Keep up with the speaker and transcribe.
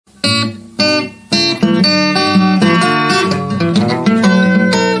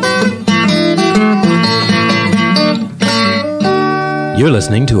You're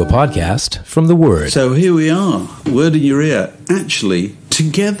listening to a podcast from The Word. So here we are, Word in your ear, actually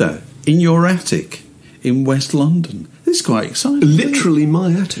together in your attic in West London. This is quite exciting. Literally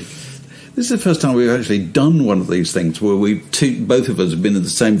my attic. This is the first time we've actually done one of these things where both of us have been in the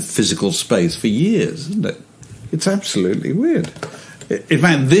same physical space for years, isn't it? It's absolutely weird. In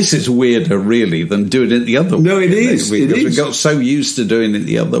fact, this is weirder, really, than doing it the other way. No, it is. Because we got so used to doing it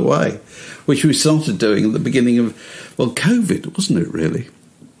the other way, which we started doing at the beginning of, COVID, wasn't it, really?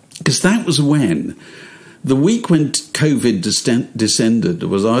 Because that was when, the week when COVID descended, I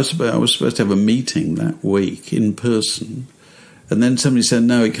was supposed to have a meeting that week in person, and then somebody said,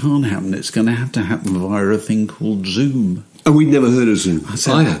 no, it can't happen. It's going to happen via a thing called Zoom. Oh, we'd never heard of Zoom. I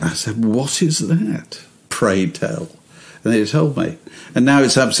said, what is that? Pray tell. And they told me. And now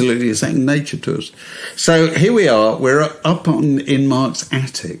it's absolutely second nature to us. So here we are. We're up in Mark's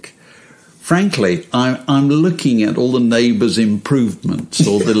attic. Frankly, I'm looking at all the neighbours' improvements,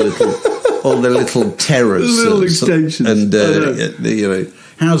 all the little terraces, little extensions, and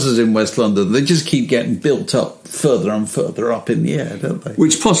houses in West London. They just keep getting built up further and further up in the air, don't they?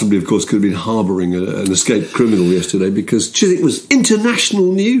 Which possibly, of course, could have been harbouring an escaped criminal yesterday, because it was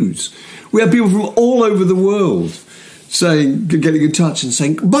international news. We had people from all over the world getting in touch and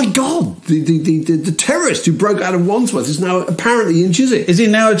saying, my God, the terrorist who broke out of Wandsworth is now apparently in Chiswick. Is he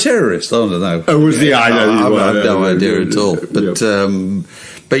now a terrorist? I don't know. Oh, was the I know. I have no idea at all.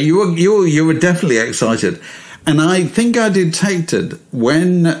 But you were definitely excited. And I think I detected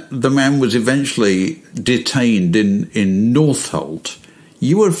when the man was eventually detained in Northolt,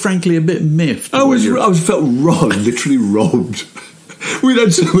 you were frankly a bit miffed. I felt robbed, literally robbed. We'd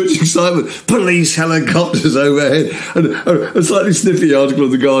had so much excitement. Police helicopters overhead. And a slightly sniffy article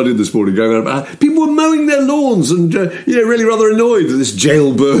in The Guardian this morning going on about people were mowing their lawns and, really rather annoyed that this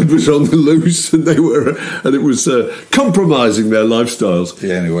jailbird was on the loose and it was compromising their lifestyles.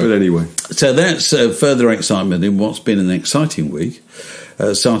 Yeah, But anyway. So that's further excitement in what's been an exciting week,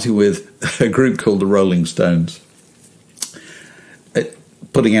 starting with a group called the Rolling Stones.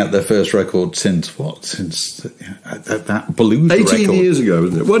 Putting out their first record since that blues 18 record. years ago,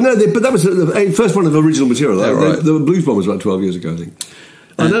 wasn't it? Well, no, but that was the first one of original material. Right. The blues one was about 12 years ago, I think.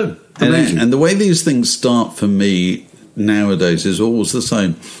 I know. Amazing. And the way these things start for me nowadays is always the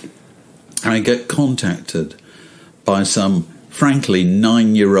same. I get contacted by some, frankly,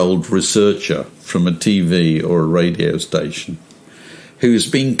 9-year-old researcher from a TV or a radio station who's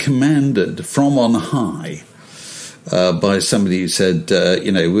been commanded from on high by somebody who said,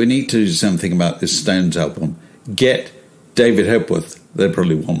 we need to do something about this Stones album. Get David Hepworth. They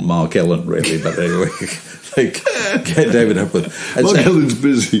probably want Mark Ellen, really, but anyway, they get David Hepworth. And Mark Ellen's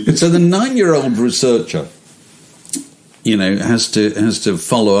busy. So the 9-year-old researcher, has to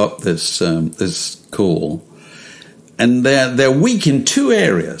follow up this call, and they're weak in two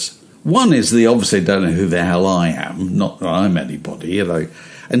areas. One is they obviously don't know who the hell I am, not that I'm anybody,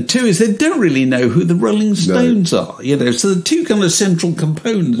 And two is they don't really know who the Rolling Stones are, So the two kind of central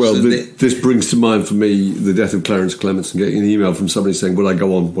components. Well, this brings to mind for me the death of Clarence Clements, and getting an email from somebody saying, "Will I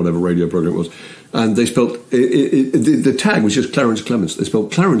go on whatever radio program it was?" And they spelled the tag was just Clarence Clements. They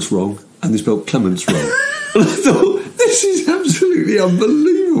spelled Clarence wrong, and they spelled Clements wrong. And I thought, this is absolutely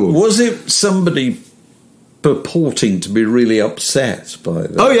unbelievable. Was it somebody purporting to be really upset by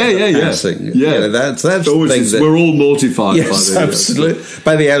the passing? Yeah. That's we're all mortified by the absolutely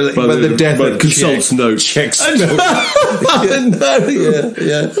by the death of consult's note.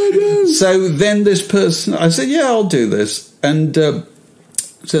 So then this person, I said, yeah, I'll do this, and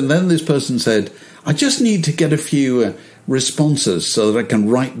so then this person said, I just need to get a few responses so that I can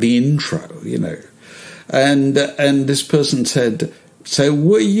write the intro, and this person said, so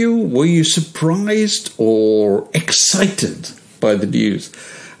were you surprised or excited by the news?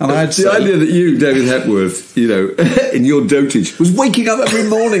 And the idea that you, David Hepworth, in your dotage, was waking up every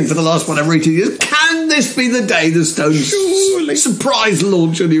morning for the last 18 years. Can this be the day the Stones surprise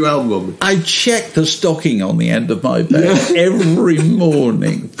launch a new album? I check the stocking on the end of my bed every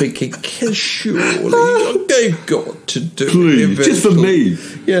morning, thinking, surely they've got to do it. Please, just for me.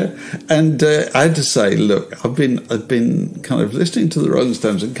 Yeah, and I had to say, look, I've been kind of listening to the Rolling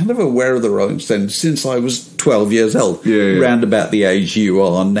Stones and kind of aware of the Rolling Stones since I was 12 years old, round about the age you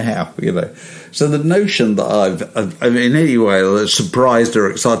are now, So the notion that I've in any way surprised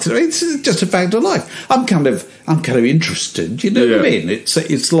or excited, it's just a fact of life. I'm kind of interested. You know what I mean?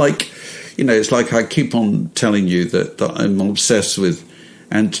 It's like, it's like I keep on telling you that I'm obsessed with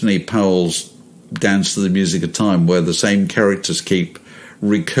Anthony Powell's Dance to the Music of Time, where the same characters keep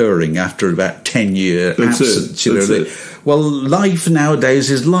recurring after about 10-year absence. That's it. Well, life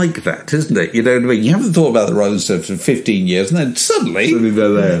nowadays is like that, isn't it? You know what I mean? You haven't thought about the Rolling Stones for 15 years, and then suddenly they're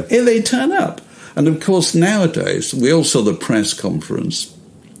there. Here they turn up. And of course, nowadays, we all saw the press conference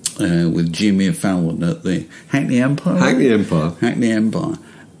with Jimmy Fallon at the Hackney Empire. Hackney Empire.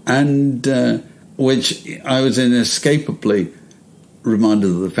 And which I was inescapably reminded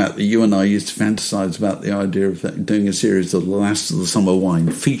of the fact that you and I used to fantasize about the idea of doing a series of The Last of the Summer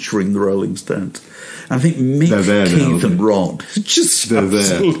Wine featuring the Rolling Stones. I think Mick, Keith and Rod just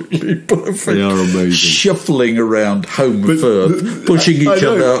absolutely perfect. They are amazing. Shuffling around home first, pushing each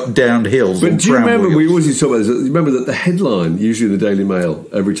other down hills. But do you remember, we always used to talk about this, remember that the headline, usually in the Daily Mail,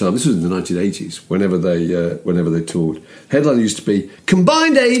 every time, this was in the 1980s, whenever they toured, headline used to be,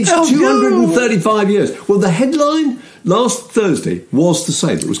 combined age 235 years. Well, the headline last Thursday was the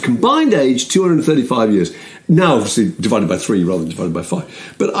same. It was combined age 235 years. Now, obviously, divided by 3 rather than divided by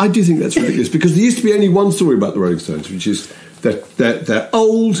 5. But I do think that's ridiculous, because there used to be only one story about the Rolling Stones, which is that they're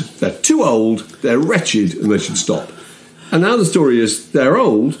old, they're too old, they're wretched, and they should stop. And now the story is they're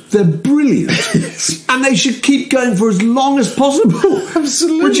old, they're brilliant, and they should keep going for as long as possible.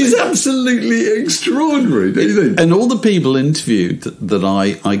 Absolutely. Which is absolutely extraordinary, don't you think? And all the people interviewed that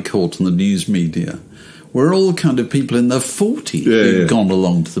I caught in the news media were all kind of people in their 40s who'd gone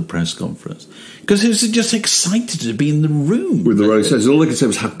along to the press conference. Because they were just excited to be in the room. With the Rolling Stones. And all they could say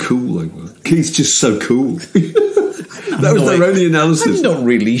was how cool they were. Keith's just so cool. That was their only analysis. I'm not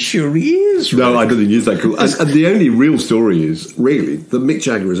really sure he is. Really. No, I don't think he's that cool. And the only real story is, really, that Mick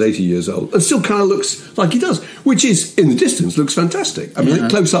Jagger is 80 years old and still kind of looks like he does, which is, in the distance, looks fantastic. I mean,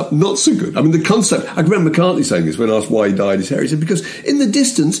 close up, not so good. I mean, the concept... I remember McCartney saying this when asked why he dyed his hair. He said, because in the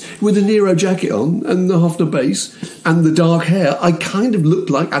distance, with the Nero jacket on and the Hofner bass and the dark hair, I kind of looked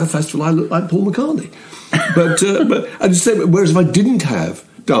like, at a festival, I looked like Paul McCartney. But I just say, whereas if I didn't have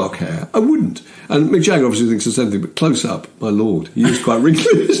dark hair, I wouldn't. And Mick Jagger obviously thinks the same thing, but close up, my lord, he is quite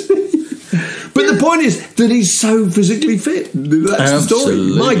wrinkly, isn't he? But the point is that he's so physically fit. That's the story.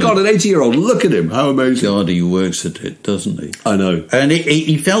 My God, an 80-year-old, look at him, how amazing. God, he works at it, doesn't he? I know. And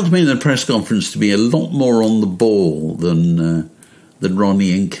he felt to me in the press conference to be a lot more on the ball than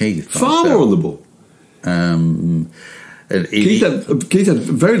Ronnie and Keith. Far more on the ball. Keith had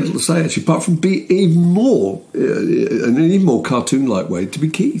very little to say, actually, apart from be even more, in an even more cartoon-like way, to be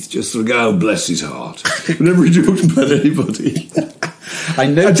Keith. Just sort of go, oh, bless his heart. Whenever he talks about anybody. I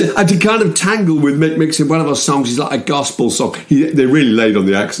know. And to kind of tangle with Mick said, one of our songs is like a gospel song. They really laid on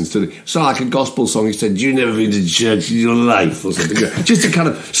the accents, didn't they? So like a gospel song, he said, you never been to church in your life, or something. Just to kind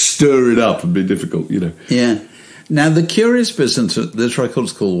of stir it up and be difficult, you know. Yeah. Now, the curious business, this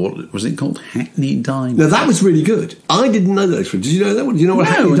record's called, what was it called? Hackney Diamonds. Now, that was really good. I didn't know that. Did you know that one? Do you know what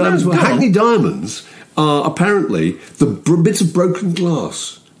Hackney Diamonds were? Hackney Diamonds are apparently the bits of broken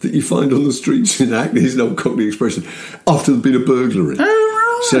glass that you find on the streets in Hackney, is an old Cockney expression, after there's been a burglary. Oh, right.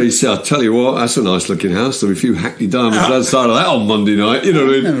 So he said, I'll tell you what, that's a nice looking house. There'll be a few Hackney Diamonds outside of that on Monday night. You know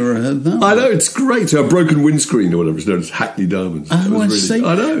what I mean? Never heard that. I know, it's great. So a broken windscreen or whatever it's known as Hackney Diamonds. Oh, I see.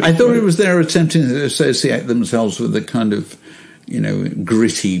 I know. I thought it was they're attempting to associate themselves with the kind of,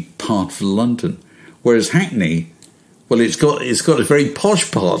 gritty part of London. Whereas Hackney, well, it's got a very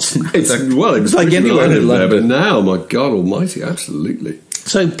posh parts. It's like anywhere in London. But now, my God almighty, absolutely.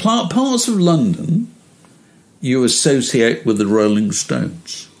 So parts of London you associate with the Rolling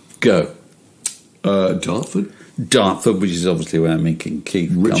Stones. Go. Dartford, which is obviously where Mick and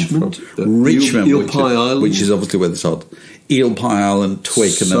Keith Richmond, come from. Richmond, Eel Pie Island, which is obviously where they started. Eel Pie Island,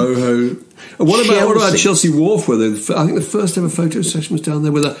 Twickenham, Soho. What about Chelsea Wharf? Where I think the first ever photo session was down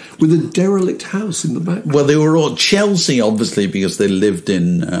there with a derelict house in the back. Well, they were all Chelsea, obviously, because they lived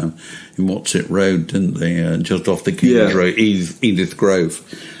in What's It Road, didn't they? Just off the King's Road, Edith Grove.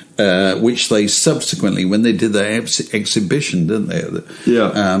 Which they subsequently, when they did their exhibition, didn't they?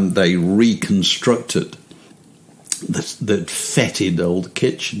 They reconstructed that fetid old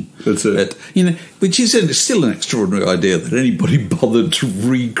kitchen. That's it. Which is still an extraordinary idea that anybody bothered to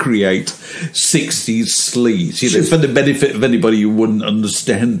recreate 60s sleaze, for the benefit of anybody who wouldn't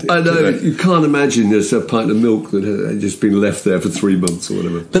understand it. I know, you can't imagine there's a pint of milk that had just been left there for 3 months or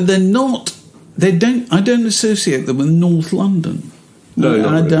whatever. But I don't associate them with North London. No,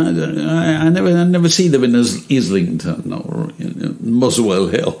 I never see them in Islington or Muswell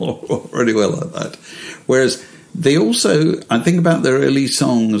Hill or anywhere like that. Whereas they also, I think about their early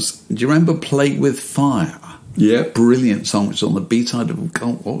songs. Do you remember "Play with Fire"? Yeah, brilliant song. It's on the B-side of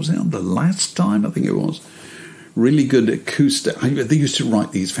what was it on? The Last Time, I think it was. Really good acoustic. They used to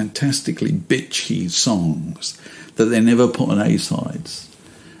write these fantastically bitchy songs that they never put on A-sides.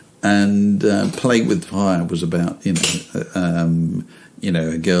 And "Play with Fire" was about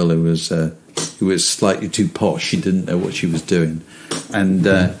a girl who was slightly too posh. She didn't know what she was doing, and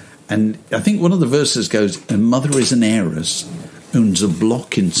I think one of the verses goes, "A mother is an heiress, owns a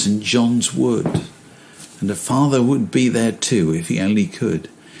block in St. John's Wood, and her father would be there too if he only could.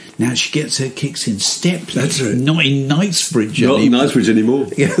 Now she gets her kicks in steps. That's right. Not in Knightsbridge Not anymore. in Knightsbridge anymore.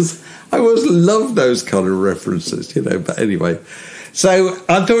 Yes, I always love those kind of references, But anyway, so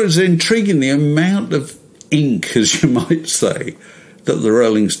I thought it was intriguing the amount of ink, as you might say, that the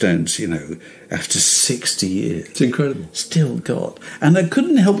Rolling Stones, after 60 years, It's incredible, still got. And I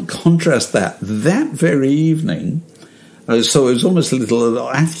couldn't help but contrast that very evening. So it was almost a little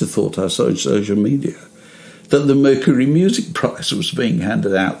afterthought. I saw on social media that the Mercury Music Prize was being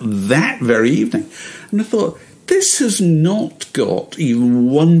handed out that very evening. And I thought, this has not got even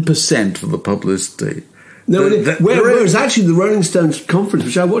 1% of the publicity. No, whereas actually the Rolling Stones conference,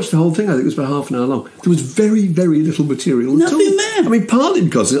 which I watched the whole thing, I think it was about half an hour long, there was very, very little material at all. Nothing there. I mean, partly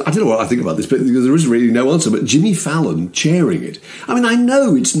because, I don't know what I think about this, but because there is really no answer, but Jimmy Fallon chairing it. I mean, I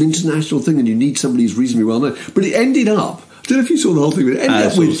know it's an international thing and you need somebody who's reasonably well known, but it ended up, I don't know if you saw the whole thing, but it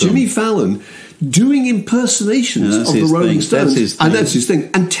ended up with Jimmy Fallon doing impersonations of the Rolling Stones, and that's his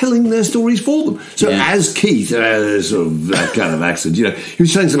thing, and telling their stories for them. So as Keith, sort of that kind of accent, he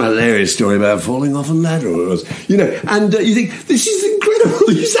was telling some hilarious story about falling off a ladder, and you think, this is incredible.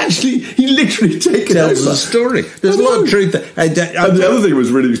 He literally tells the story. There's a lot of truth there. And the other thing that was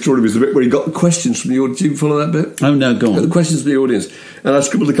really extraordinary was the bit where he got the questions from the audience. Do you follow that bit? Oh, no, go on. The questions from the audience. And I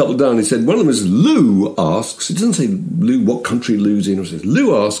scribbled a couple down. He said, one of them is Lou asks, it doesn't say Lou, what country Lou's in, or it says,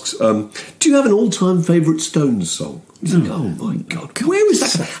 Lou asks, do you have an all-time favourite Stones song? He's like, oh my God, where is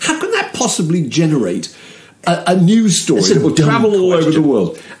that? How can that possibly generate a news story that will travel all over the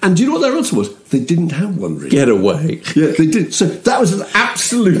world? And do you know what their answer was? They didn't have one, really. Get away. Yeah, they did. So that was an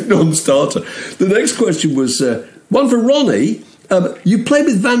absolute non-starter. The next question was one for Ronnie. You played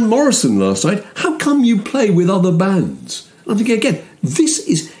with Van Morrison last night. How come you play with other bands? I'm thinking again,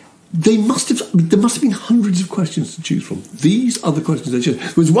 there must have been hundreds of questions to choose from. These are the questions they chose.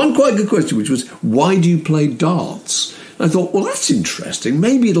 There was one quite good question, which was, why do you play darts? And I thought, well, that's interesting.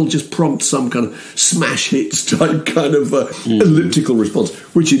 Maybe it'll just prompt some kind of smash hits type kind of elliptical response,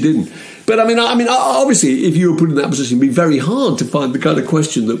 which it didn't. But I mean, obviously, if you were put in that position, it'd be very hard to find the kind of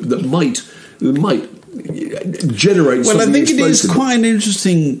question that might generate. Well, I think it is quite an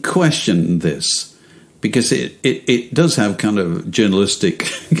interesting question, this. Because it does have kind of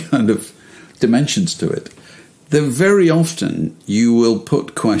journalistic kind of dimensions to it. That very often you will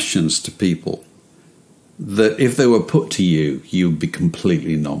put questions to people that if they were put to you, you would be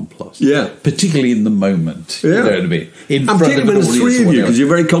completely nonplussed. Yeah. Particularly in the moment. Yeah. You know what I mean? In front of when there's three of you, because you're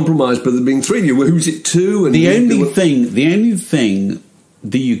very compromised by there being three of you. Well, who's it to? And the only thing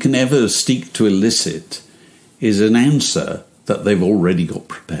that you can ever seek to elicit is an answer that they've already got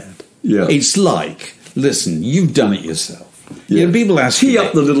prepared. Yeah. It's like, listen, you've done it yourself. Yeah. People ask you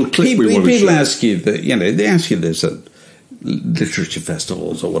up the little clip. People ask you that. They ask you this at literature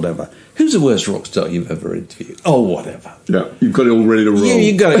festivals or whatever. Who's the worst rock star you've ever interviewed? Oh, whatever. Yeah, you've got it all ready to roll.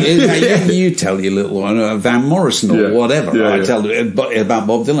 You got it. You tell your little one, Van Morrison or whatever. I tell it about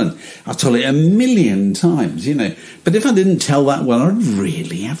Bob Dylan. I'll tell it 1,000,000 times. But if I didn't tell that one, I'd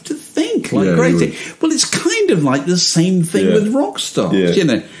really have to think crazy. Well, it's kind of like the same thing with rock stars.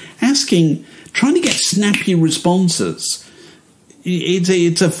 Trying to get snappy responses.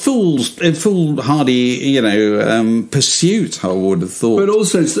 It's a foolhardy, pursuit, I would have thought. But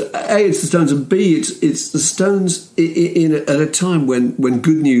also, it's the Stones, and B, it's the Stones at a time when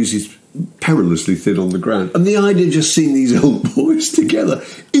good news is perilously thin on the ground. And the idea of just seeing these old boys together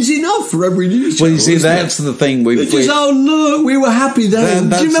is enough for every news channel. Well, you see, that's the thing. Look, we were happy then.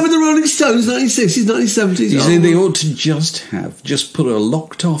 Do you remember the Rolling Stones, 1960s, 1970s? You see, they ought to just put a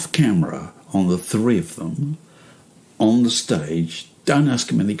locked-off camera on the three of them on the stage. Don't ask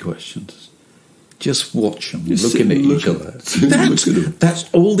them any questions. Just watch them looking at each other. That's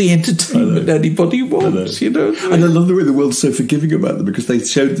all the entertainment anybody wants, And I love the way the world's so forgiving about them, because they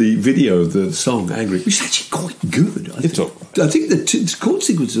showed the video of the song Angry, which is actually quite good. I think the chord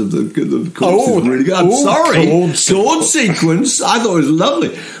sequence of the chorus is really good. I'm sorry. Chord sequence. I thought it was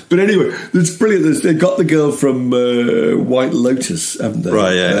lovely. But anyway, it's brilliant. They've got the girl from White Lotus, haven't they?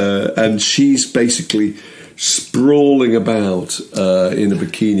 Right, yeah. And she's basically sprawling about in a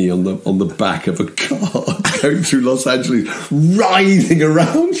bikini on the back of a car going through Los Angeles, writhing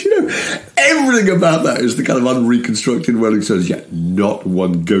around. Everything about that is the kind of unreconstructed Rolling Stones. Not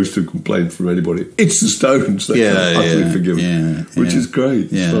one ghost of complaint from anybody. It's the Stones. They're utterly forgiven, which is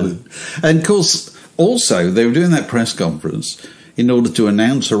great. It's funny. And of course, also they were doing that press conference in order to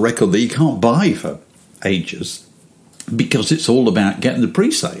announce a record that you can't buy for ages. because it's all about getting the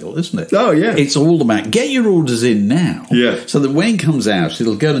pre-sale, isn't it? Oh, yeah. It's all about get your orders in now. Yeah. So that when it comes out,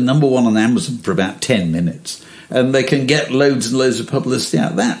 it'll go to number 1 on Amazon for about 10 minutes. And they can get loads and loads of publicity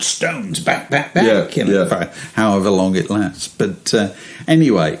out of that. Stones, back, for however long it lasts. But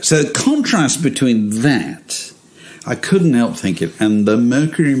anyway, so the contrast between that, I couldn't help thinking, and the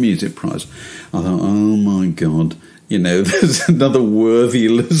Mercury Music Prize, I thought, oh my God, there's another worthy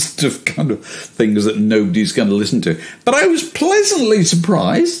list of kind of things that nobody's going to listen to. But I was pleasantly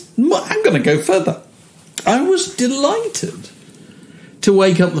surprised. I'm going to go further. I was delighted to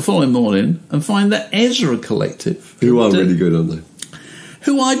wake up the following morning and find that Ezra Collective, who are really good, aren't they?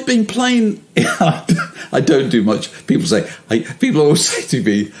 Who I'd been playing. I don't do much. People always say to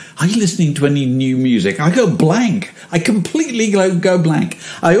me, "Are you listening to any new music?" I go blank. I completely go blank.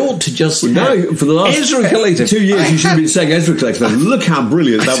 I ought to just. Well, no, for the last Ezra Collective 2 years, you should have been saying Ezra Collective. And look how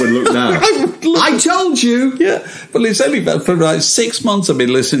brilliant that would look now. I told you. Yeah, but it's only for like 6 months I've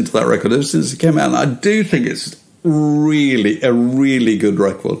been listening to that record ever since it came out. And I do think it's really a really good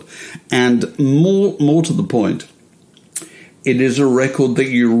record, and more to the point, it is a record that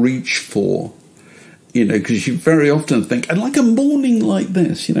you reach for, because you very often think, and like a morning like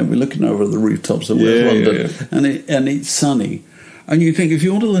this, we're looking over the rooftops of West London, and it's sunny, and you think if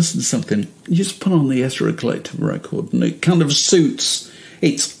you want to listen to something, you just put on the Ezra Collective record, and it kind of suits.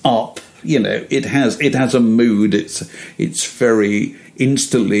 It's up, it has a mood. It's very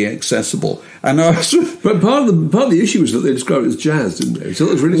instantly accessible. And but part of the issue was that they described it as jazz, didn't they? So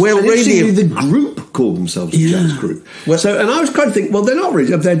it was really the group called themselves a jazz group. Well, and I was kind of thinking, well, they're not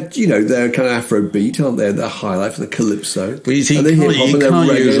really. They're kind of Afrobeat, aren't they? They're highlife, the calypso, but you can't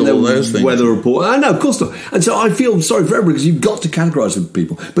use all those things. Weather report. I know, of course not. And so I feel sorry for everybody because you've got to categorise with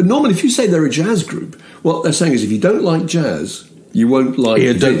people. But normally, if you say they're a jazz group, what they're saying is if you don't like jazz, you won't like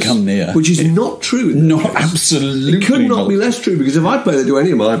it. Don't come near. Which is not true. Absolutely. It could not be less true, because if I play that to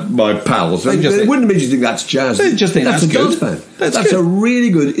any of my pals, they wouldn't immediately think that's jazz. They just think that's a good. dance band. That's a really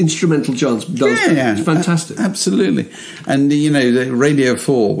good instrumental dance band. It's fantastic. Absolutely. And, the Radio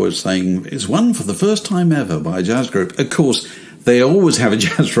 4 was saying it's won for the first time ever by a jazz group. Of course, they always have a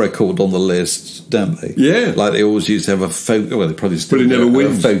jazz record on the list, don't they? Yeah. Like they always used to have a folk... Well, they probably still do. But it never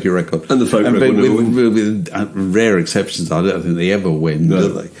wins. A folky record. And the folk record never wins. With rare exceptions, I don't think they ever win,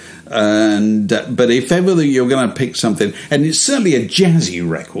 do they? And but if ever you're going to pick something... And it's certainly a jazzy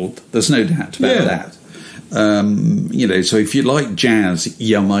record, there's no doubt about that. So if you like jazz,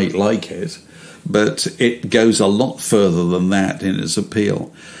 you might like it. But it goes a lot further than that in its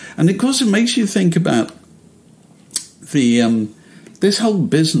appeal. And, of course, it makes you think about this whole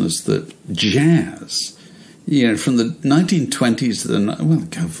business that jazz, from the 1920s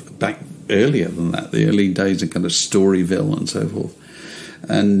go back earlier than that, the early days of kind of Storyville and so forth,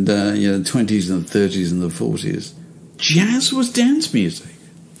 and 20s and 30s and the 40s, jazz was dance music.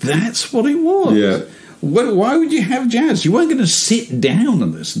 That's what it was. Yeah. Why would you have jazz? You weren't going to sit down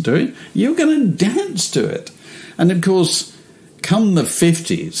and listen to it. You were going to dance to it. And of course, come the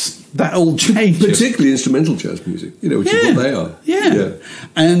 50s, that all changed. Particularly instrumental jazz music, which is what they are. Yeah.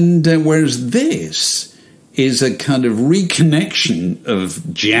 And whereas this is a kind of reconnection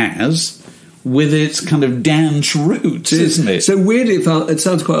of jazz with its kind of dance roots, isn't it? So weirdly, it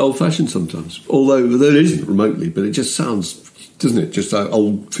sounds quite old-fashioned sometimes, although it isn't remotely, but it just sounds... Doesn't it? Just like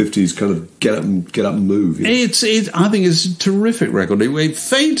old 50s kind of get up and move. I think it's a terrific record. It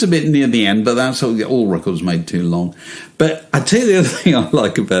fades a bit near the end, but that's all records made too long. But I tell you the other thing I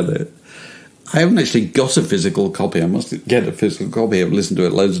like about it. I haven't actually got a physical copy. I must get a physical copy. I've listened to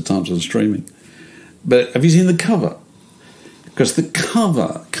it loads of times on streaming. But have you seen the cover? Because the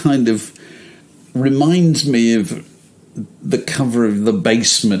cover kind of reminds me of the cover of the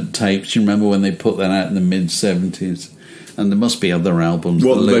Basement tapes. You remember when they put that out in the mid-70s? And there must be other albums.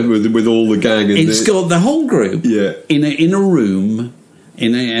 What, with all the gang? It's got the whole group in a room,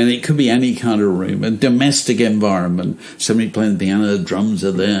 and it could be any kind of room, a domestic environment. Somebody playing the piano, the drums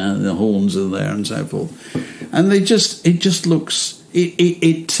are there, the horns are there, and so forth. And it just looks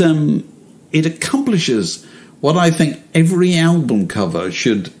it accomplishes what I think every album cover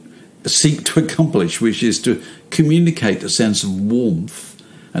should seek to accomplish, which is to communicate a sense of warmth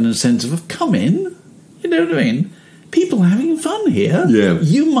and a sense of come in. You know what I mean? People are having fun here. Yeah.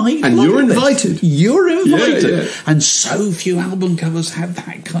 You might and you're invited. This. You're invited. Yeah. And so few album covers have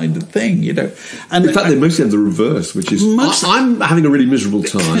that kind of thing, And in fact, they mostly have the reverse, which is I'm having a really miserable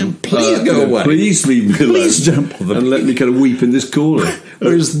time. Please go away. Please leave me alone. Please don't bother and let me kind of weep in this corner.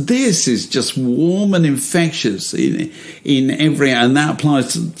 Whereas this is just warm and infectious in every, and that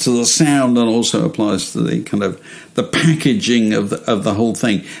applies to the sound and also applies to the kind of the packaging of the whole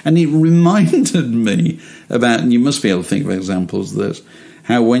thing. And it reminded me about, and you must be able to think of examples of this,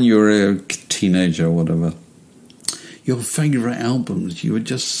 how when you were a teenager or whatever, your favourite albums, you would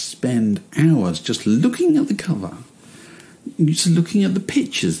just spend hours just looking at the cover, just looking at the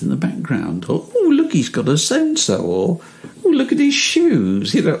pictures in the background, or, oh, look, he's got a so-and-so, or, oh, look at his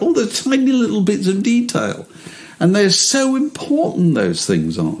shoes, all the tiny little bits of detail. And they're so important, those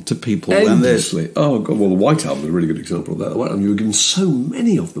things are, to people. Endlessly. Oh, God, well, the White Album is a really good example of that. The White Album, you were given so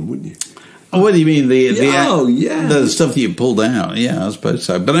many of them, wouldn't you? Oh, what do you mean? The stuff that you pulled out. Yeah, I suppose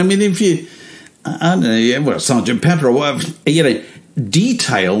so. But I mean, if you, I don't know, well, Sgt. Pepper or whatever,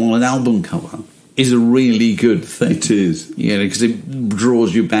 detail on an album cover is a really good thing. It is. Because it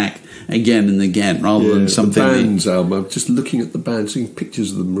draws you back again and again, rather than something. The band's album, just looking at the band, seeing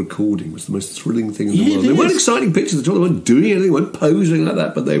pictures of them recording was the most thrilling thing in the world. They weren't exciting pictures at all. They weren't doing anything, they weren't posing like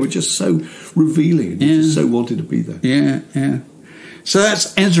that, but they were just so revealing, and you just so wanted to be there. Yeah. So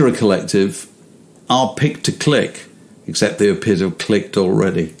that's Ezra Collective, our pick to click, except they appear to have clicked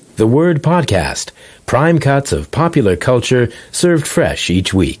already. The Word Podcast, prime cuts of popular culture served fresh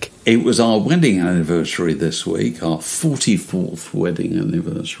each week. It was our wedding anniversary this week, our 44th wedding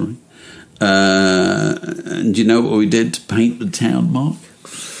anniversary. And do you know what we did to paint the town, Mark?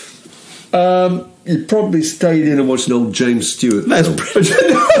 You probably stayed in and watched an old James Stewart That's film.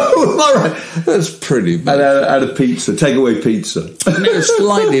 all right. That's pretty bad. And had a pizza, takeaway pizza. It's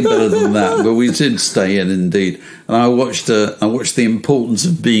slightly better than that, but we did stay in indeed. And I watched The Importance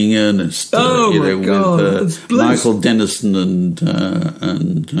of Being Earnest. With Michael Dennison and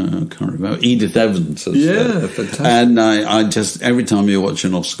I can't remember, Edith Evans. Fantastic. And I just, every time you watch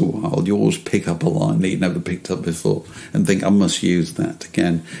an Oscar Wilde, you always pick up a line that you never picked up before and think, I must use that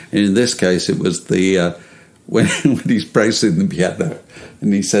again. And in this case, it was when he's praising the piano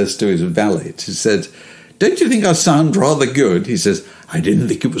and he says to his valet, he said, don't you think I sound rather good? He says, I didn't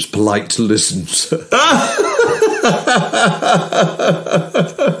think it was polite to listen, sir.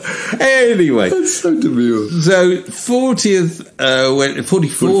 Anyway. That's so demure. So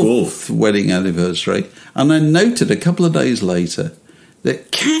 44th wedding anniversary, and I noted a couple of days later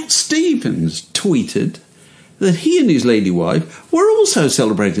that Cat Stevens tweeted that he and his lady wife were also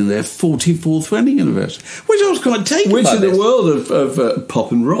celebrating their 44th wedding anniversary, which I was quite taken by. Which in the world of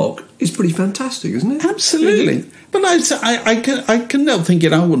pop and rock is pretty fantastic, isn't it? Absolutely. But I couldn't help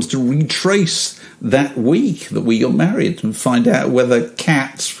thinking I wanted to retrace that week that we got married and find out whether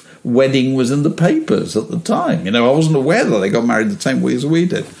Cat's wedding was in the papers at the time. I wasn't aware that they got married the same week as we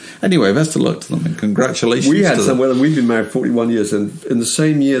did. Anyway, best of luck to them and congratulations we had to them. We've been married 41 years, and in the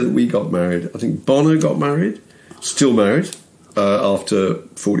same year that we got married, I think Bono got married, still married, after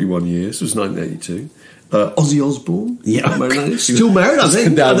 41 years. It was 1982. Ozzy Osbourne, still married. I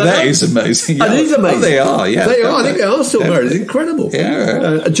think that is amazing. Yeah. It is amazing. Oh, they are. Yeah, they are. I think they are still married. It's incredible.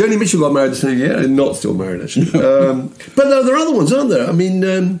 Yeah. Joni Mitchell got married the same year, and not still married actually. But no, there are other ones, aren't there? I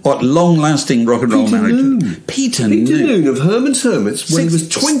mean, what long-lasting rock and roll marriage? Peter Noone of Herman's Hermits, when he was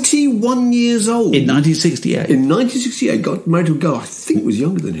 21 years old in 1968. In 1968, got married to a girl I think was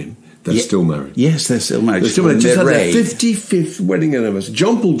younger than him. They're still married. Yes, they're still married. They're still married. Just had their 55th wedding anniversary.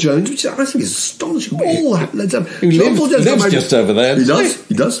 John Paul Jones, which I think is astonishing. All that. John Paul Jones lives just over there. He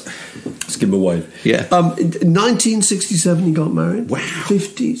does. Let's give him a wave. Yeah. In 1967, he got married. Wow.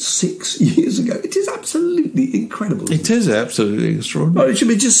 56 years ago. It is absolutely incredible. It is absolutely extraordinary. Well, it should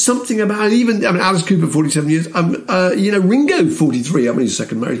be just something about Alice Cooper, 47 years. Ringo, 43. I mean, his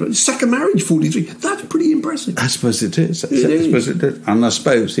second marriage. But his second marriage, 43. That's pretty impressive. I suppose it is. I suppose it is. And I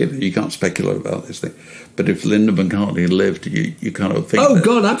suppose, you can't speculate about this thing. But if Linda McCartney had lived, you kind of think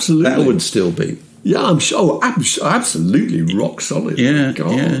God, absolutely. That would still be. Yeah, I'm sure. Absolutely rock solid. Yeah.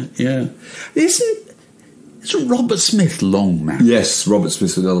 Isn't Robert Smith long married? Yes, Robert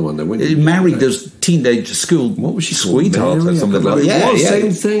Smith's another one. He married as teenage school. What was she? Sweetheart or something like that.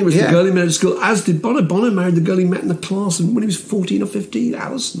 Same thing. It was the girl he met at school. As did Bono. Bono married the girl he met in the class, and when he was 14 or 15,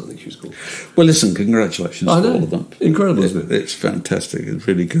 Alison, I think she was called. Well, listen, congratulations to all of them. Incredible, isn't it? It's fantastic. It's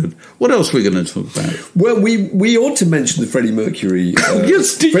really good. What else are we going to talk about? Well, we ought to mention the Freddie Mercury.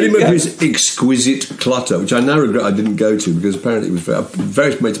 Freddie Mercury's exquisite clutter, which I now regret I didn't go to because apparently it was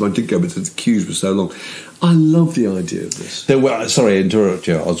various mates of mine did go, but the queues were so long. I love the idea of this. Sorry, I interrupt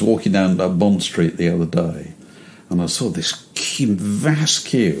you. I was walking down Bond Street the other day and I saw this vast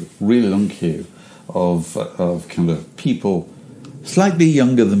queue, really long queue, of kind of people slightly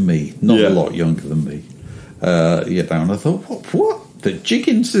younger than me, not a lot younger than me. And I thought, what the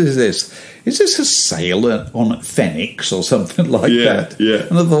chickens is this? Is this a sale on Phoenix or something like that? Yeah.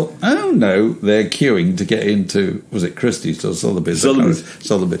 And I thought, oh no, they're queuing to get into, was it Christie's or Sotheby's?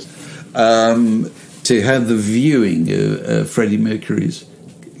 Sotheby's. to have the viewing of Freddie Mercury's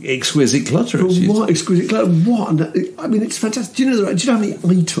exquisite clutter. What exquisite clutter? What? I mean, it's fantastic. Do you know how many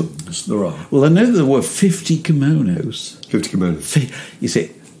items there are? Well, I know there were 50 kimonos. 50 kimonos. You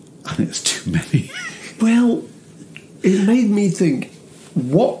see, I think it's too many. Well, it made me think,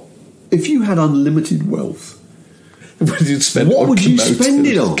 what if you had unlimited wealth? What would you spend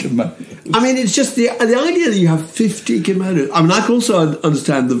it on? I mean, it's just the idea that you have 50 kimonos. I mean, I can also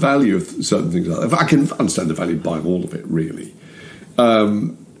understand the value of certain things like that. I can understand the value of buying all of it, really.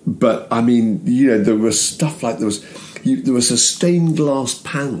 But I mean, there was stuff like there was a stained glass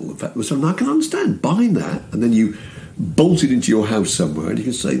panel. In fact, there was something I can understand buying that, and then you bolt it into your house somewhere, and you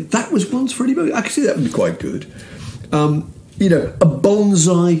can say that was once Freddie Mercury. I can see that would be quite good. A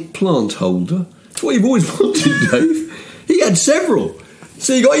bonsai plant holder. It's what you've always wanted, Dave. He had several.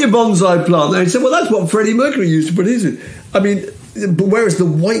 So you got your bonsai plant there. He said, well, that's what Freddie Mercury used to put his in. I mean, but whereas the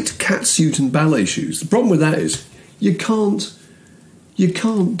white catsuit and ballet shoes, the problem with that is you can't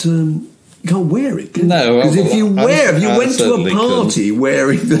wear it. No, because if you went to a party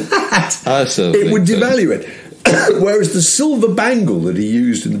wearing that, it would devalue it. Whereas the silver bangle that he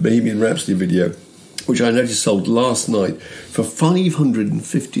used in the Bohemian Rhapsody video, which I noticed sold last night for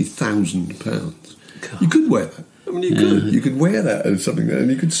 £550,000. You could wear that. I mean, you could. You could wear that as something that, and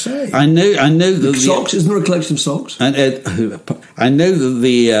you could say. I know that socks. Isn't there a collection of socks? I know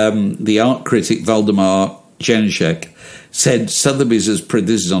that the art critic Valdemar Janishek said Sotheby's has proved,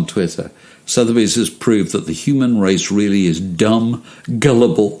 this is on Twitter, Sotheby's has proved that the human race really is dumb,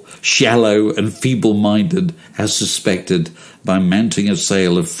 gullible, shallow and feeble-minded as suspected by mounting a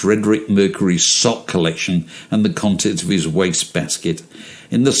sale of Frederick Mercury's sock collection and the contents of his wastebasket.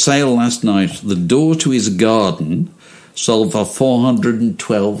 In the sale last night, the door to his garden sold for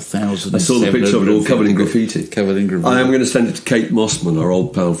 $412,000. I saw the picture of it all covered in graffiti. I am going to send it to Kate Mossman, our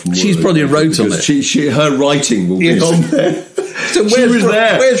old pal from work. She's probably wrote on it. Her writing will be on there. So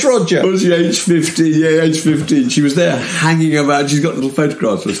where's Roger? Was she age 15? Yeah, age 15. She was there hanging about. She's got little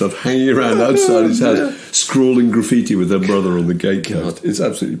photographs of herself hanging around outside his house, scrawling graffiti with her brother on the gate card. It's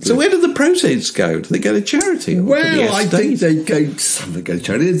absolutely brilliant. So where did the proceeds go? Do they go to charity? Well, I think they go. Some of it go to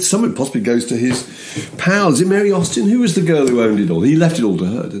charity. Some of it possibly goes to his pal. Is it Mary Austin? Who was the girl who owned it all? He left it all to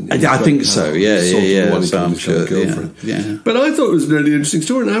her, didn't he? I think so. Yeah. So I'm sure. Yeah. But I thought it was a really interesting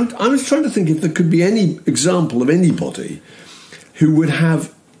story, and I was trying to think if there could be any example of anybody who would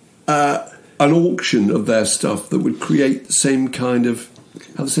have an auction of their stuff that would create the same kind of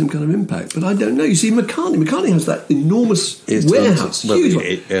impact. But I don't know. You see, McCartney has that enormous warehouse, huge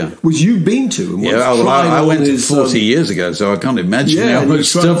one, which you've been to. And I went to 40 years ago, so I can't imagine how much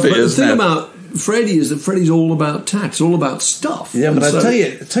stuff it is. The thing about Freddie is that Freddie's all about tax, all about stuff. Yeah, but I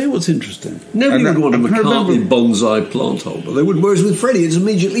tell you what's interesting. Nobody would want a McCartney bonsai plant holder. They wouldn't. Whereas with Freddie, it's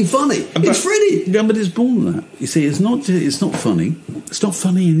immediately funny. It's Freddie. Yeah, but it's more than that. You see, it's not funny. It's not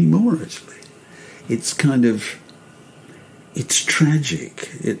funny anymore. Actually, it's kind of. It's tragic.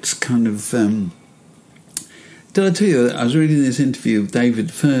 It's kind of. Did I tell you that I was reading this interview of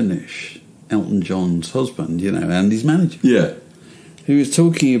David Furnish, Elton John's husband, and his manager. Yeah, who was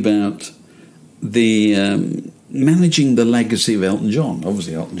talking about the managing the legacy of Elton John.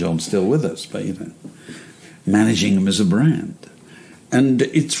 Obviously, Elton John's still with us, but managing him as a brand. And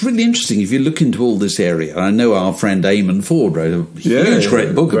it's really interesting if you look into all this area. I know our friend Eamon Ford wrote a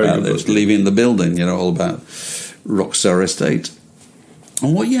great book about this, Leaving the Building, all about Rockstar Estate.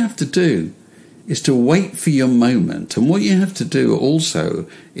 And what you have to do is to wait for your moment. And what you have to do also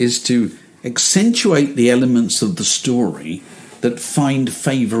is to accentuate the elements of the story that find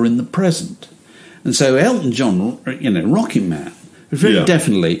favour in the present. And so Elton John, Rocket Man, was very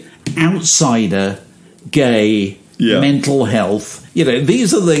definitely outsider, gay, mental health.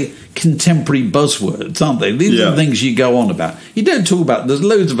 These are the contemporary buzzwords, aren't they? These are the things you go on about. You don't talk about. There's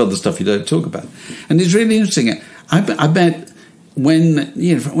loads of other stuff you don't talk about, and it's really interesting. I bet when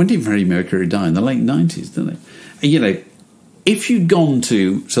did Freddie Mercury die? In the late 90s, didn't it? If you'd gone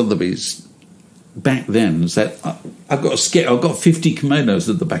to Sotheby's back then and said, I've got 50 kimonos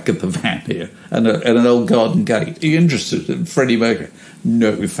at the back of the van here and an old garden gate. Are you interested in Freddie Mercury?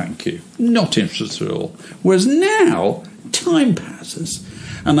 No, thank you. Not interested at all. Whereas now, time passes,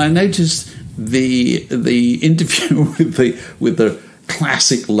 and I noticed the interview with the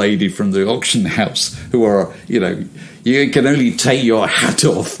classic lady from the auction house, who are, you can only take your hat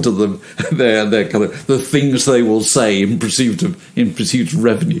off to them. They're kind of the things they will say in pursuit of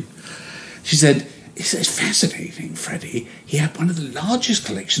revenue. She said, it's fascinating, Freddie. He had one of the largest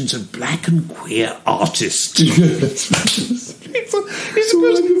collections of black and queer artists. Because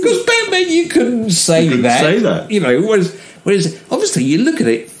back then you couldn't say that. Whereas Whereas, obviously, you look at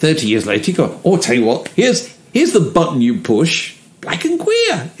it 30 years later, you go, oh, I'll tell you what, here's the button you push, black and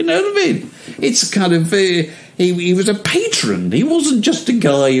queer, you know what I mean? It's kind of, he was a patron. He wasn't just a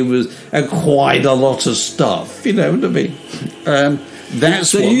guy who was quite a lot of stuff, you know what I mean? That's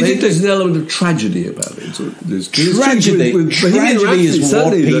so what you think there's an element of tragedy about it? Tragedy is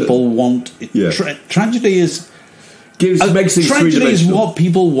what people want. Yeah. Tragedy is... makes things tragedy is what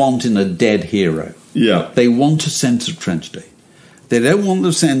people want in a dead hero. Yeah. They want a sense of tragedy. They don't want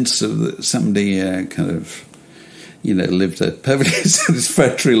the sense of that somebody lived a perfectly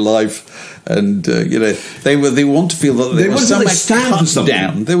satisfactory life, and they want to feel that they were somehow cut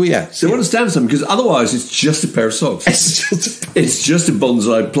down. They want to stand for something, because otherwise it's just a pair of socks. It's just a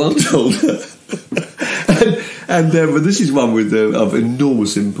bonsai plant holder. But this is one of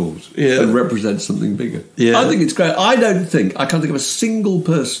enormous import and represents something bigger. Yeah. I think it's great. I can't think of a single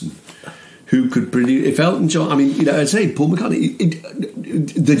person who could produce. If Elton John, I'd say Paul McCartney.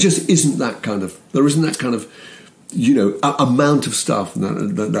 There just isn't that kind of. There isn't that kind of, amount of stuff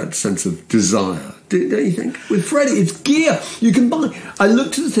and that sense of desire. Don't you think? With Freddie, it's gear you can buy. I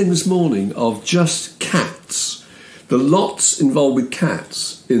looked at the thing this morning of just cats. The lots involved with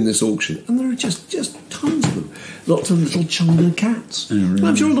cats in this auction, and there are just tons of them. Lots of little China cats. Oh, really?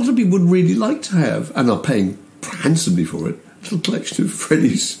 I'm sure a lot of people would really like to have, and are paying handsomely for it, a little collection of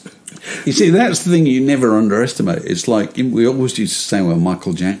Freddie's. You see, that's the thing you never underestimate. It's like, we always used to say, well,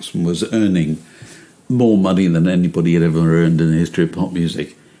 Michael Jackson was earning more money than anybody had ever earned in the history of pop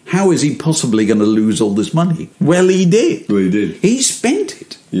music. How is he possibly going to lose all this money? Well, he did. He spent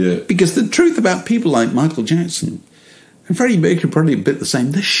it. Yeah. Because the truth about people like Michael Jackson... and Freddie Mercury probably a bit the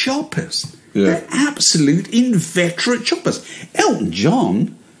same. They're shoppers. Yeah. They're absolute inveterate shoppers. Elton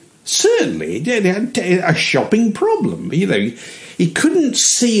John certainly had a shopping problem. He couldn't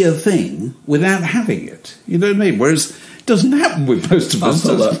see a thing without having it. You know what I mean? Whereas it doesn't happen with most of us.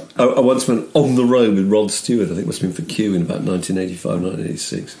 I once went on the road with Rod Stewart. I think it must have been for Q in about 1985,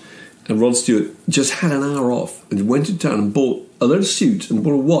 1986. And Rod Stewart just had an hour off and went to town and bought a load of suits and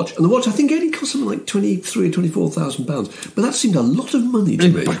bought a watch. And the watch, I think, only cost something like £23,000 or £24,000. But that seemed a lot of money to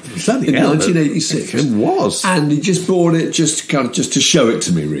me in 1986. It was. And he just bought it just to show it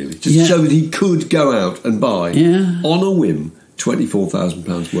to me, really. Just to show that he could go out and buy, on a whim,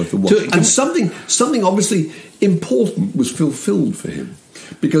 £24,000 worth of watch. And something obviously important was fulfilled for him.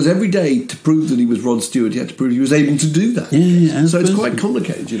 Because every day, to prove that he was Rod Stewart, he had to prove he was able to do that. Yeah, so it's quite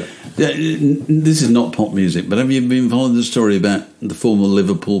complicated, This is not pop music, but have you been following the story about the former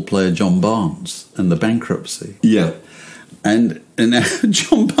Liverpool player John Barnes and the bankruptcy? Yeah. And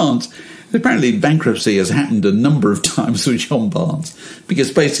John Barnes, apparently bankruptcy has happened a number of times with John Barnes,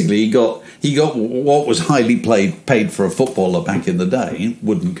 because basically he got what was highly paid for a footballer back in the day.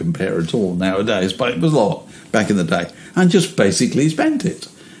 Wouldn't compare at all nowadays, but it was a lot back in the day, and just basically spent it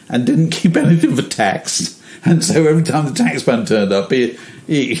and didn't keep anything for tax. And so every time the taxman turned up, he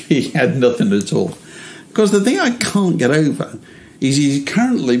had nothing at all. Because the thing I can't get over is he's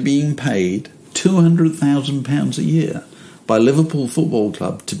currently being paid £200,000 a year by Liverpool Football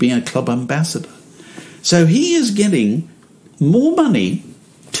Club to be a club ambassador. So he is getting more money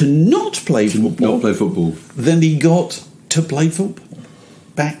to not play football than he got to play football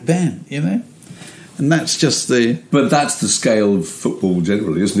back then, And that's just But that's the scale of football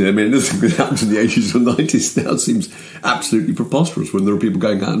generally, isn't it? I mean, anything that happened in the 80s or 90s now seems absolutely preposterous when there are people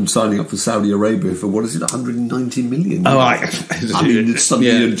going out and signing up for Saudi Arabia for, 190 million? Oh, it's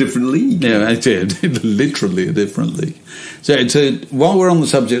suddenly a different league. Yeah, it did. Literally a different league. So while we're on the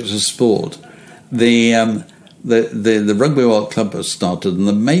subject of sport, the Rugby World Cup has started, and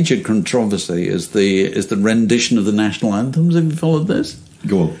the major controversy is the rendition of the national anthems. Have you followed this?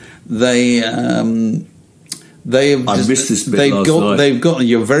 Go on. I missed this bit last night. They've got.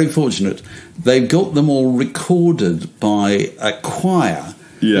 You're very fortunate. They've got them all recorded by a choir,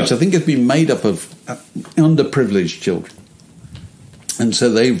 which I think has been made up of underprivileged children, and so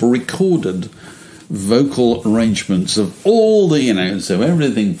they've recorded vocal arrangements of all the, so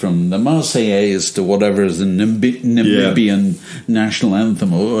everything from the Marseillaise to whatever is the Namibian national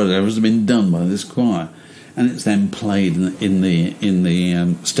anthem or whatever has been done by this choir. And it's then played in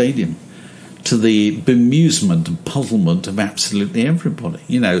the stadium to the bemusement and puzzlement of absolutely everybody.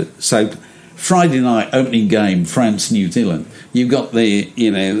 So Friday night opening game, France-New Zealand. You've got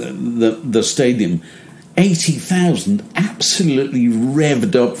the stadium, 80,000 absolutely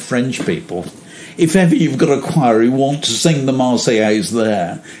revved up French people. If ever you've got a choir who want to sing the Marseillaise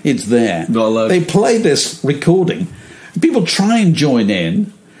there, it's there. Not allowed. They play this recording. People try and join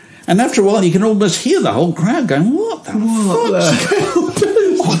in. And after a while, you can almost hear the whole crowd going, what the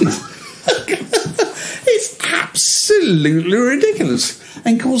fuck? It's absolutely absolutely ridiculous.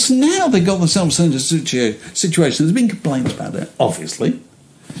 And of course, now they've got themselves into a situation. There's been complaints about it, obviously.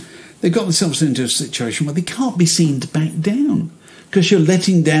 They've got themselves into a situation where they can't be seen to back down because you're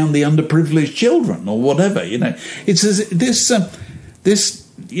letting down the underprivileged children or whatever. It's this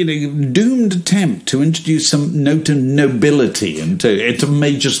doomed attempt to introduce some note of nobility into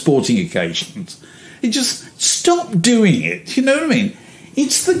major sporting occasions. It just stop doing it. You know what I mean?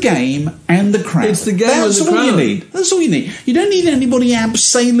 It's the game and the crowd. It's the game and the crowd. That's all you need. That's all you need. You don't need anybody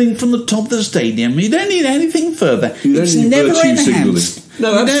abseiling from the top of the stadium. You don't need anything further. It's never enhanced.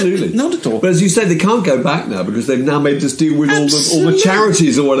 No, absolutely. Not at all. But as you say, they can't go back now because they've now made this deal with all the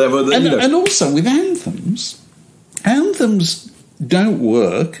charities or whatever. And also with anthems. Anthems don't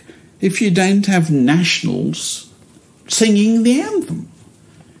work if you don't have nationals singing the anthem.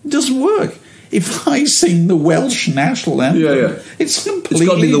 It doesn't work. If I sing the Welsh national anthem, it's completely... It's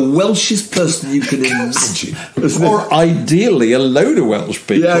got to be the Welshest person you can imagine. Or ideally a load of Welsh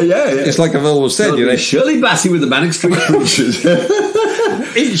people. Yeah. It's like I've always said, Shirley Bassey with the Manic Street Preachers.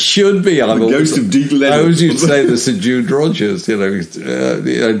 It should be. The ghost of Deke Leonard. I always used to say this to Jude Rogers.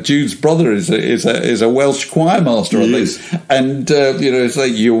 Jude's brother is a Welsh choir master, I think. And it's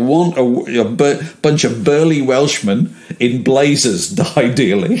like you want a bunch of burly Welshmen in blazers,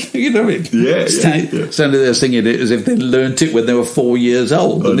 ideally. You know what I mean? Standing there singing it as if they learnt it when they were 4 years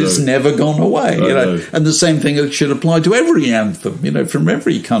old, and it's never gone away. And the same thing should apply to every anthem, from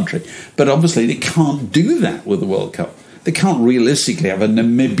every country. But obviously, they can't do that with the World Cup. They can't realistically have a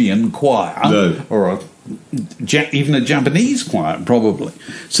Namibian choir or even a Japanese choir, probably.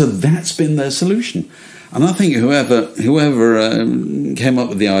 So that's been their solution. And I think whoever came up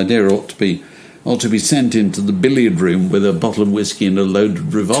with the idea ought to be sent into the billiard room with a bottle of whiskey and a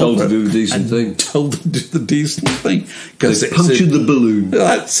loaded revolver. Told to do the decent thing. Told to do the decent thing. Because they punctured the balloon.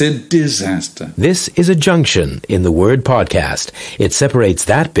 That's a disaster. This is a junction in the word podcast. It separates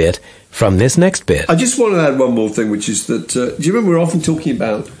that bit from this next bit. I just want to add one more thing, which is that, do you remember we're often talking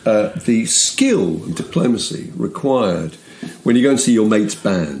about the skill and diplomacy required when you go and see your mate's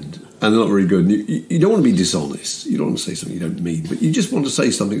band and they're not very good. And you don't want to be dishonest. You don't want to say something you don't mean, but you just want to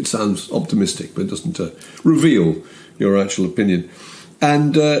say something that sounds optimistic but doesn't reveal your actual opinion.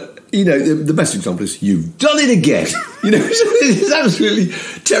 And, the best example is, you've done it again. It's absolutely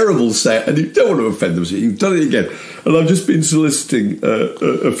terrible set, and you don't want to offend them, so you've done it again. And I've just been soliciting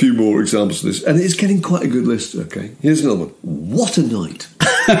a few more examples of this, and it's getting quite a good list, okay? Here's another one. What a night.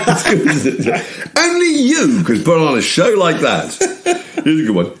 Only you could put on a show like that. Here's a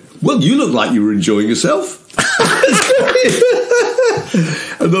good one. Well, you look like you were enjoying yourself.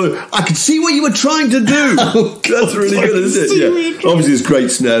 I could see what you were trying to do. That's really good, isn't it? Obviously, it's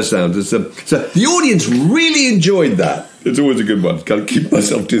great snare sound. So the audience really enjoyed that. It's always a good one. Can't keep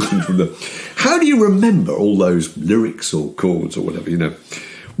myself distant from them. How do you remember all those lyrics or chords or whatever,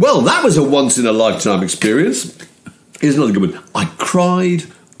 Well, that was a once-in-a-lifetime experience. Here's another good one. I cried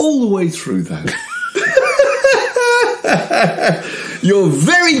all the way through that. You're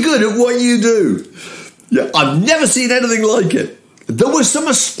very good at what you do. Yeah, I've never seen anything like it. There were some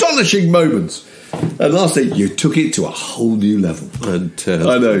astonishing moments. And lastly, you took it to a whole new level. I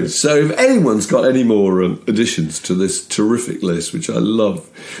know. So if anyone's got any more additions to this terrific list, which I love.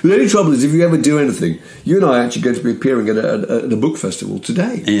 The only trouble is if you ever do anything, you and I are actually going to be appearing at a book festival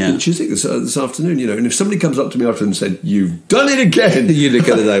today in Chiswick this afternoon, and if somebody comes up to me after and said, you've done it again, you'd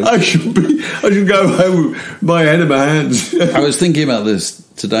go to that. I should go home with my head in my hands. I was thinking about this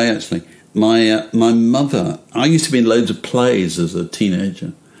today, actually. My mother, I used to be in loads of plays as a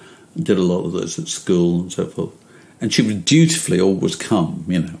teenager. Did a lot of those at school and so forth. And she would dutifully always come,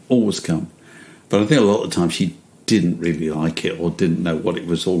 always come. But I think a lot of the time she didn't really like it or didn't know what it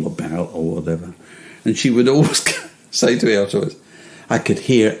was all about or whatever. And she would always say to me afterwards, I could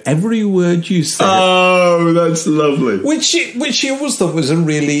hear every word you said. Oh, that's lovely. Which she always thought was a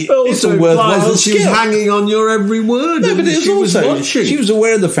really also worthwhile skill. She was hanging on your every word. No, but it's also, she was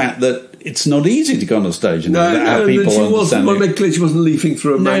aware of the fact that it's not easy to go on a stage and have people understand it. Make clear she wasn't leafing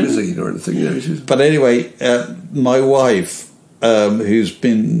through a magazine or anything. But anyway, my wife, who's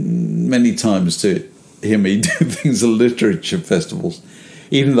been many times to hear me do things at literature festivals,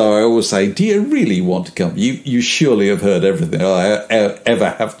 even though I always say, do you really want to come? You surely have heard everything I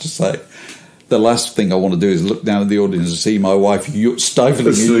ever have to say. The last thing I want to do is look down at the audience and see my wife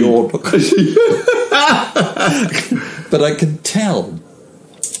stifling in yawn. But I can tell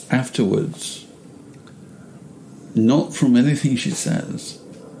afterwards, not from anything she says,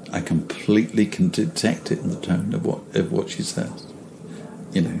 I completely can detect it in the tone of what she says.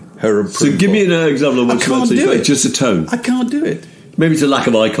 Her approval. So give me an example of what you say. Just a tone. I can't do it. Maybe it's a lack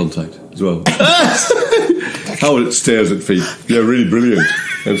of eye contact as well. Oh, it stares at feet. Yeah, really brilliant.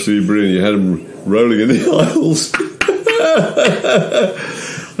 Absolutely brilliant. You had them rolling in the aisles.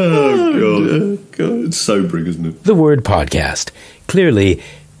 Oh, God. It's sobering, isn't it? The word podcast. Clearly,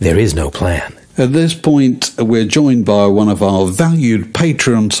 there is no plan. At this point, we're joined by one of our valued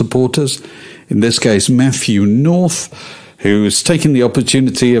Patreon supporters, in this case, Matthew North, who's taken the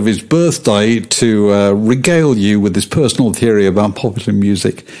opportunity of his birthday to regale you with his personal theory about popular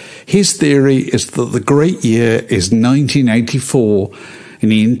music. His theory is that the great year is 1984,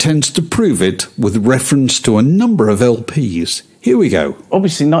 and he intends to prove it with reference to a number of LPs. Here we go.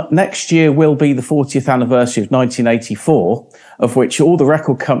 Obviously, next year will be the 40th anniversary of 1984, of which all the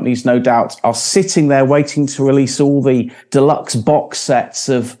record companies, no doubt, are sitting there waiting to release all the deluxe box sets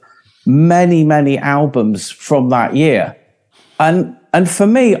of many, many albums from that year. And for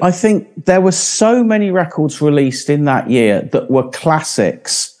me, I think there were so many records released in that year that were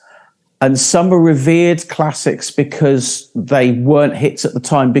classics. And some were revered classics because they weren't hits at the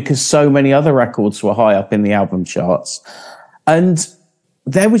time, because so many other records were high up in the album charts. And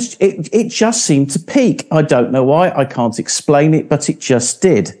it just seemed to peak. I don't know why. I can't explain it, but it just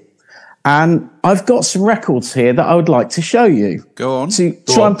did. And I've got some records here that I would like to show you. Go on. To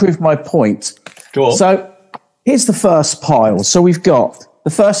try and prove my point. Go on. So here's the first pile. So we've got the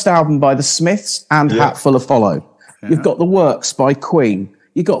first album by the Smiths and Hatful of Hollow. Yeah. You've got The Works by Queen.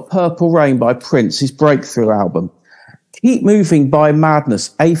 You've got Purple Rain by Prince, his breakthrough album. Keep Moving by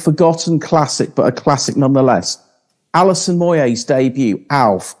Madness, a forgotten classic, but a classic nonetheless. Alison Moyet's debut,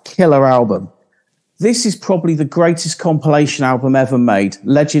 Alf, killer album. This is probably the greatest compilation album ever made,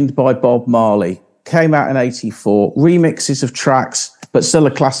 Legend by Bob Marley. Came out in 84, remixes of tracks, but still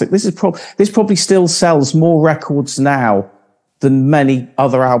a classic. This probably still sells more records now than many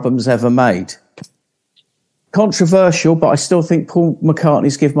other albums ever made. Controversial, but I still think Paul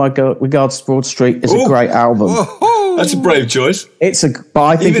McCartney's Give My Regards to Broad Street is a great album. Whoa. That's a brave choice. But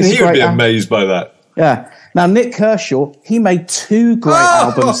I think even it's he would be amazed by that. Yeah. Now, Nick Kershaw, he made 2 great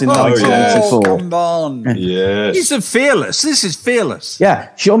albums in 1984. Come on. Yes. This is fearless. This is fearless.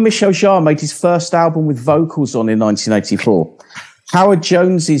 Yeah. Jean-Michel Jarre made his first album with vocals on in 1984. Howard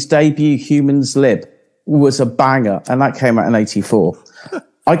Jones's debut, Human's Lib, was a banger, and that came out in 84.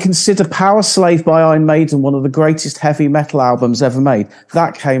 I consider Power Slave by Iron Maiden one of the greatest heavy metal albums ever made.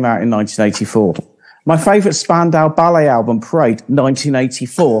 That came out in 1984. My favourite Spandau Ballet album, Parade,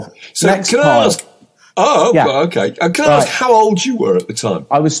 1984. So Next can I ask... Oh, yeah. Okay. Can I ask how old you were at the time?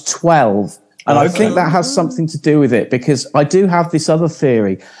 I was 12. And I think that has something to do with it, because I do have this other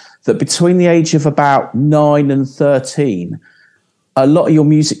theory that between the age of about 9 and 13, a lot of your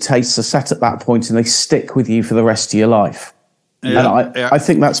music tastes are set at that point and they stick with you for the rest of your life. Yeah, and I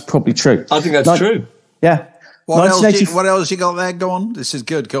think that's probably true. I think that's true. Yeah. What else you got there? Go on. This is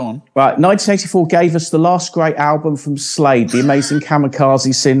good. Go on. Right. 1984 gave us the last great album from Slade, The Amazing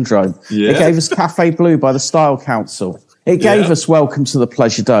Kamikaze Syndrome. Yeah. It gave us Cafe Blue by the Style Council. It gave us Welcome to the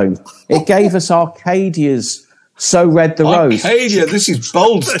Pleasure Dome. It gave us Arcadia's So Red the Rose. Arcadia, this is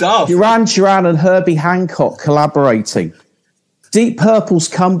bold stuff. Duran Duran and Herbie Hancock collaborating. Deep Purple's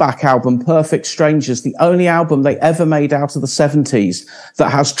comeback album, Perfect Strangers, the only album they ever made out of the 70s that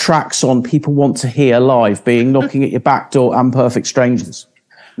has tracks on people want to hear live, being Knocking at Your Back Door and Perfect Strangers.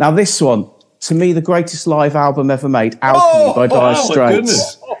 Now this one, to me, the greatest live album ever made, Alchemy by Dire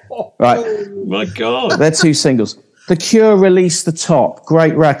Straits. Right. Oh, my God. They're 2 singles. The Cure released The Top,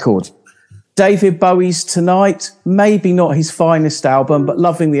 great record. David Bowie's Tonight, maybe not his finest album, but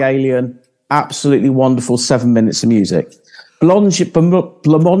Loving the Alien, absolutely wonderful 7 minutes of music.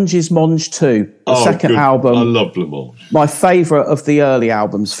 Blancmange's Mange 2, the second album. I love Blancmange. My favourite of the early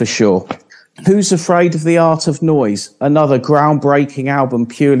albums for sure. Who's Afraid of the Art of Noise? Another groundbreaking album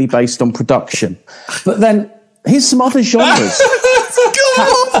purely based on production. But then here's some other genres.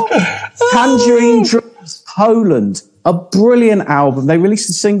 Tangerine Dreams, Poland, a brilliant album. They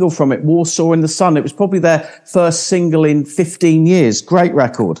released a single from it, Warsaw in the Sun. It was probably their first single in 15 years. Great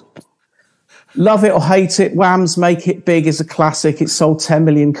record. Love It or Hate It, Wham's Make It Big is a classic. It sold 10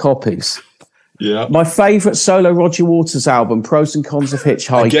 million copies. Yeah. My favourite solo Roger Waters album, Pros and Cons of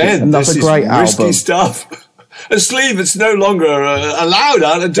Hitchhiking. Again, another great album. Risky stuff. A sleeve that's no longer allowed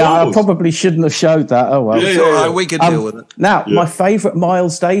out of doors. I probably shouldn't have showed that. Oh well. It's all right. We can deal with it. Now, my favourite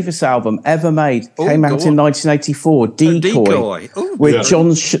Miles Davis album ever made came out in 1984, Decoy. With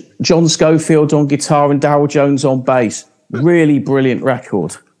John Schofield on guitar and Darryl Jones on bass. Really brilliant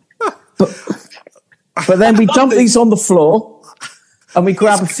record. But then we dump these on the floor and we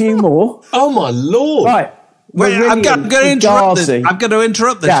grab a few more. Oh, my Lord. Right. Wait, I'm going to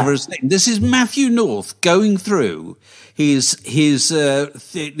interrupt this for a second. This is Matthew North going through the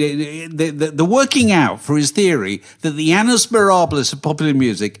working out for his theory that the annus mirabilis of popular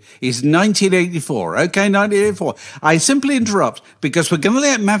music is 1984. Okay, 1984. I simply interrupt because we're going to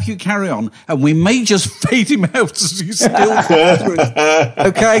let Matthew carry on, and we may just fade him out as he's still through.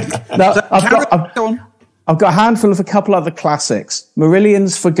 Okay, no, so I've got a handful of a couple other classics.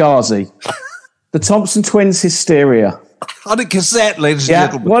 Marillion's Fugazi, the Thompson Twins' Hysteria. On a cassette, ladies and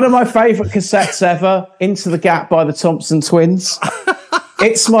gentlemen. One of my favourite cassettes ever, Into the Gap by the Thompson Twins.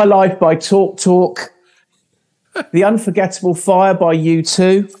 It's My Life by Talk Talk. The Unforgettable Fire by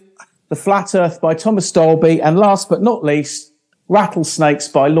U2. The Flat Earth by Thomas Dolby. And last but not least, Rattlesnakes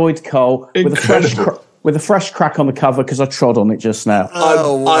by Lloyd Cole. With a fresh crack on the cover because I trod on it just now.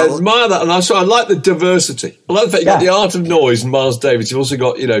 I admire that, and I like the diversity. I like the fact you got the Art of Noise and Miles Davis. You've also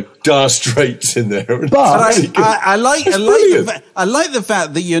got Dire Straits in there. But I like the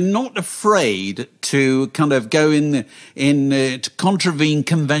fact that you're not afraid to kind of go in to contravene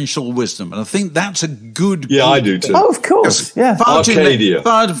conventional wisdom, and I think that's a good. Yeah, I do too. Oh, of course. Yeah, Arcadia.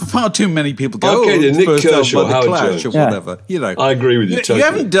 Far too many people go. Arcadia, Nick Kershaw, the Clash, or whatever. I agree with you. Totally. You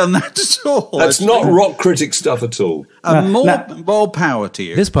haven't done that at all. That's not rock critic stuff at all. More power to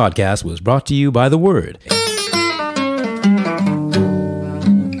you. This podcast was brought to you by The Word.